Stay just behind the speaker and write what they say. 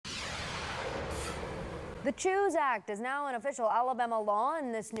The CHOOSE Act is now an official Alabama law,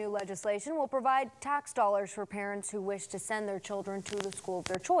 and this new legislation will provide tax dollars for parents who wish to send their children to the school of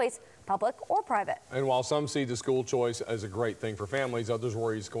their choice, public or private. And while some see the school choice as a great thing for families, others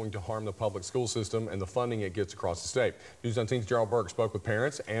worry it's going to harm the public school system and the funding it gets across the state. News 19's Gerald Burke spoke with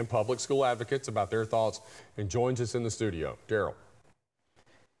parents and public school advocates about their thoughts and joins us in the studio. Daryl.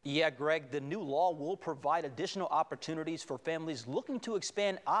 Yeah, Greg, the new law will provide additional opportunities for families looking to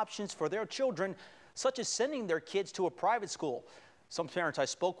expand options for their children, such as sending their kids to a private school. Some parents I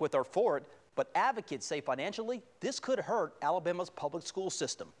spoke with are for it, but advocates say financially this could hurt Alabama's public school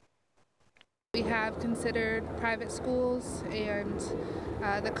system. We have considered private schools, and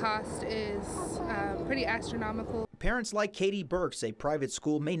the cost is pretty astronomical. Parents like Katie Burke say private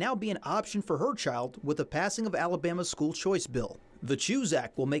school may now be an option for her child with the passing of Alabama's school choice bill. The CHOOSE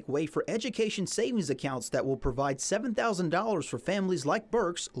Act will make way for education savings accounts that will provide $7,000 for families like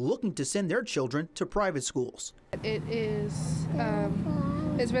Burke's looking to send their children to private schools. It is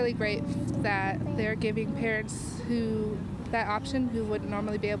really great that they're giving parents that option who wouldn't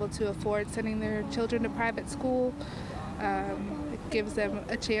normally be able to afford sending their children to private school. It gives them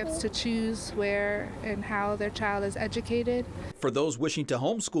a chance to choose where and how their child is educated. For those wishing to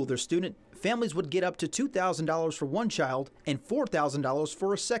homeschool their student, families would get up to $2,000 for one child and $4,000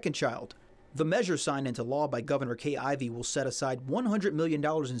 for a second child. The measure signed into law by Governor Kay Ivey will set aside $100 million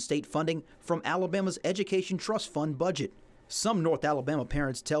in state funding from Alabama's Education Trust Fund budget. Some North Alabama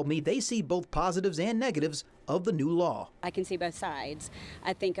parents tell me they see both positives and negatives of the new law. I can see both sides.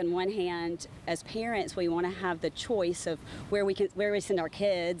 I think on one hand, as parents, we want to have the choice of where we send our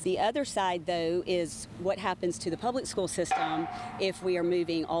kids. The other side, though, is what happens to the public school system if we are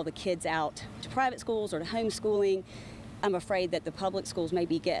moving all the kids out to private schools or to homeschooling. I'm afraid that the public schools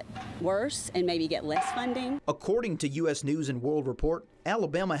maybe get worse and maybe get less funding. According to U.S. News and World Report,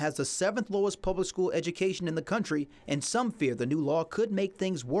 Alabama has the 7th lowest public school education in the country, and some fear the new law could make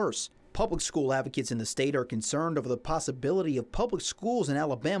things worse. Public school advocates in the state are concerned over the possibility of public schools in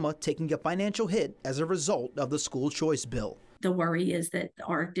Alabama taking a financial hit as a result of the school choice bill. The worry is that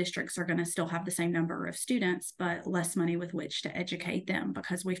our districts are going to still have the same number of students, but less money with which to educate them,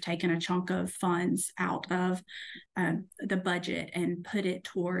 because we've taken a chunk of funds out of the budget and put it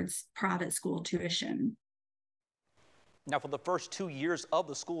towards private school tuition. Now, for the first 2 years of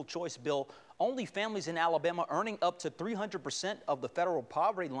the school choice bill, only families in Alabama earning up to 300% of the federal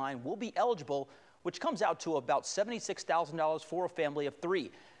poverty line will be eligible, which comes out to about $76,000 for a family of 3.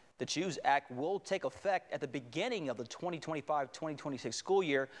 The CHOOSE Act will take effect at the beginning of the 2025-2026 school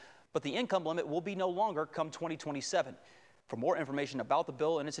year, but the income limit will be no longer come 2027. For more information about the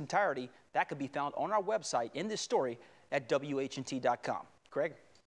bill in its entirety, that can be found on our website in this story at WHNT.com. Craig?